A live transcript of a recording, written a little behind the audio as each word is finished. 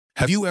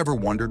Have you ever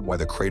wondered why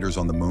the craters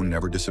on the moon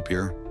never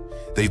disappear?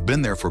 They've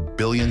been there for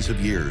billions of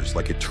years,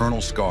 like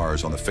eternal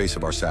scars on the face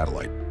of our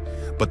satellite.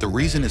 But the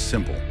reason is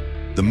simple.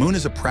 The moon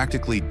is a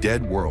practically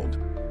dead world.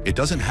 It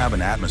doesn't have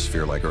an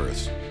atmosphere like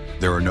Earth's.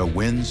 There are no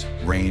winds,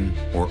 rain,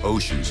 or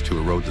oceans to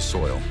erode the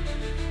soil.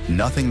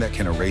 Nothing that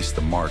can erase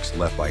the marks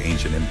left by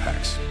ancient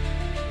impacts.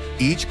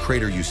 Each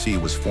crater you see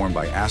was formed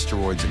by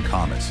asteroids and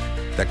comets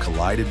that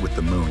collided with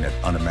the moon at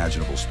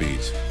unimaginable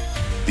speeds.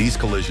 These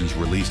collisions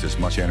released as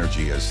much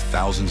energy as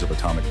thousands of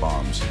atomic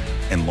bombs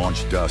and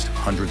launched dust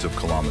hundreds of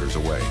kilometers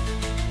away.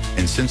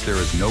 And since there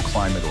is no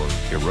climate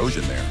or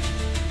erosion there,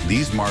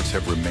 these marks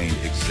have remained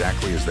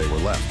exactly as they were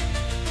left.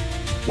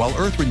 While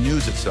Earth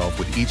renews itself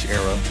with each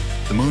era,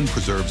 the moon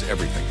preserves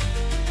everything.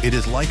 It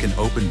is like an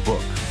open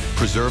book,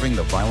 preserving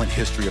the violent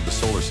history of the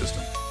solar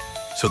system.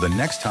 So the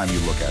next time you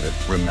look at it,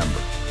 remember,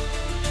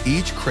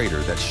 each crater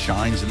that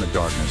shines in the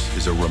darkness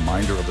is a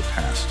reminder of the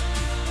past.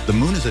 The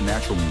moon is a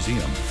natural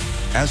museum.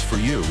 As for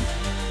you,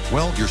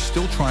 well, you're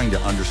still trying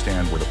to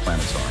understand where the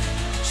planets are.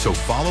 So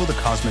follow the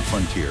cosmic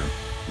frontier,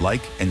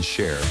 like and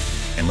share,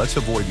 and let's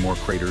avoid more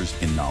craters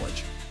in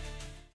knowledge.